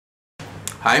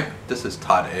Hi, this is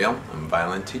Todd Ale. I'm a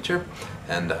violin teacher,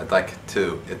 and I'd like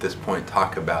to, at this point,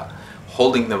 talk about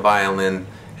holding the violin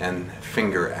and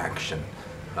finger action.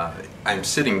 I'm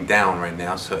sitting down right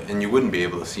now, and you wouldn't be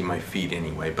able to see my feet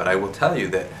anyway, but I will tell you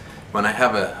that when I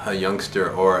have a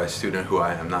youngster or a student who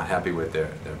I am not happy with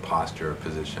their posture or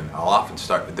position, I'll often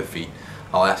start with the feet.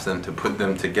 I'll ask them to put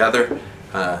them together,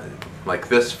 like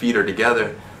this, feet are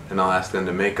together, and I'll ask them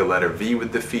to make a letter V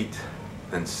with the feet,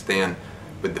 and stand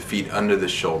with the feet under the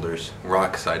shoulders,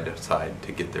 rock side to side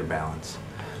to get their balance.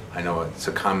 I know it's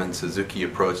a common Suzuki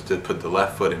approach to put the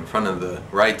left foot in front of the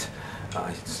right.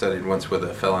 I studied once with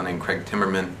a fellow named Craig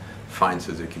Timmerman, fine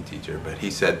Suzuki teacher, but he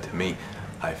said to me,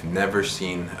 I've never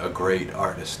seen a great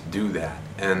artist do that,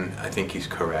 and I think he's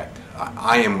correct.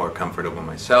 I am more comfortable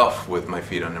myself with my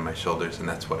feet under my shoulders, and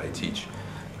that's what I teach.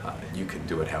 You can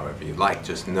do it however you like.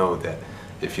 Just know that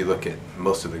if you look at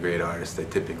most of the great artists, they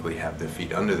typically have their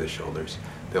feet under their shoulders.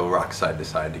 They'll rock side to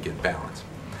side to get balance.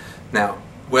 Now,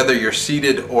 whether you're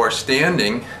seated or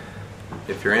standing,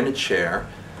 if you're in a chair,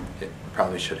 it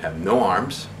probably should have no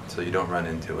arms, so you don't run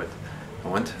into it. I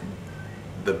want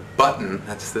the button,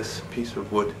 that's this piece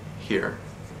of wood here,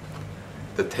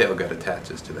 the tail gut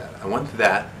attaches to that. I want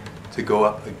that to go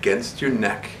up against your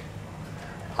neck.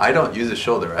 I don't use a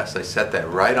shoulder rest. I set that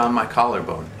right on my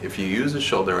collarbone. If you use a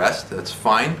shoulder rest, that's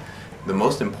fine. The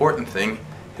most important thing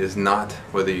is not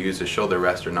whether you use a shoulder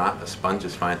rest or not. A sponge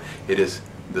is fine. It is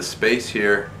the space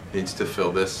here needs to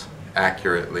fill this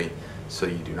accurately, so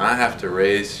you do not have to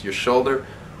raise your shoulder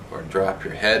or drop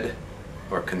your head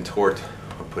or contort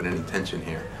or put any tension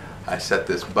here. I set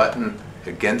this button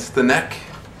against the neck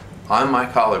on my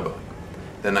collarbone.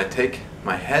 Then I take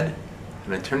my head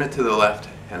and I turn it to the left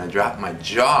and I drop my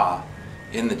jaw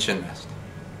in the chin rest.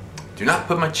 Do not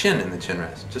put my chin in the chin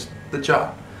rest, just the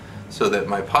jaw, so that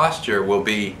my posture will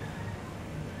be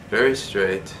very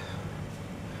straight.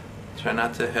 Try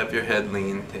not to have your head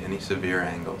lean to any severe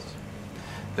angles.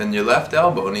 Then your left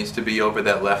elbow needs to be over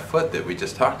that left foot that we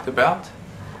just talked about.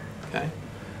 Okay?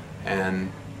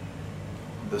 And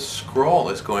the scroll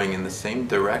is going in the same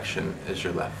direction as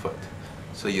your left foot.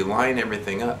 So you line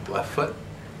everything up. Left foot,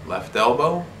 left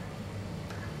elbow,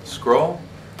 scroll,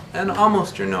 and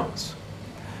almost your nose.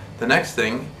 The next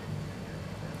thing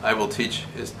I will teach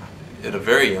is, in a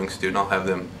very young student, I'll have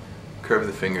them curve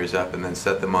the fingers up and then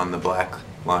set them on the black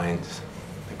lines.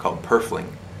 They're called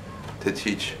purfling, to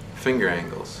teach finger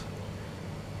angles.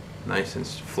 Nice and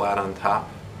flat on top.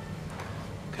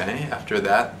 Okay, after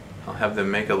that, I'll have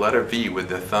them make a letter V with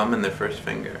their thumb and their first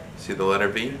finger. See the letter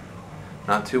V?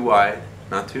 Not too wide,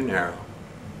 not too narrow.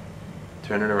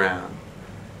 Turn it around.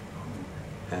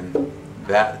 And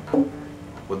that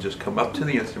will just come up to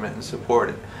the instrument and support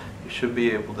it. You should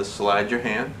be able to slide your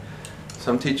hand.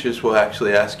 Some teachers will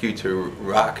actually ask you to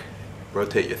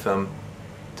rotate your thumb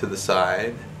to the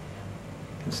side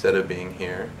instead of being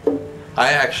here.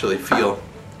 I actually feel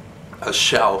a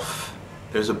shelf.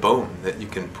 There's a bone that you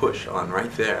can push on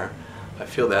right there. I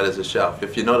feel that as a shelf.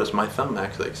 If you notice, my thumb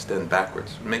actually extends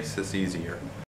backwards. It makes this easier.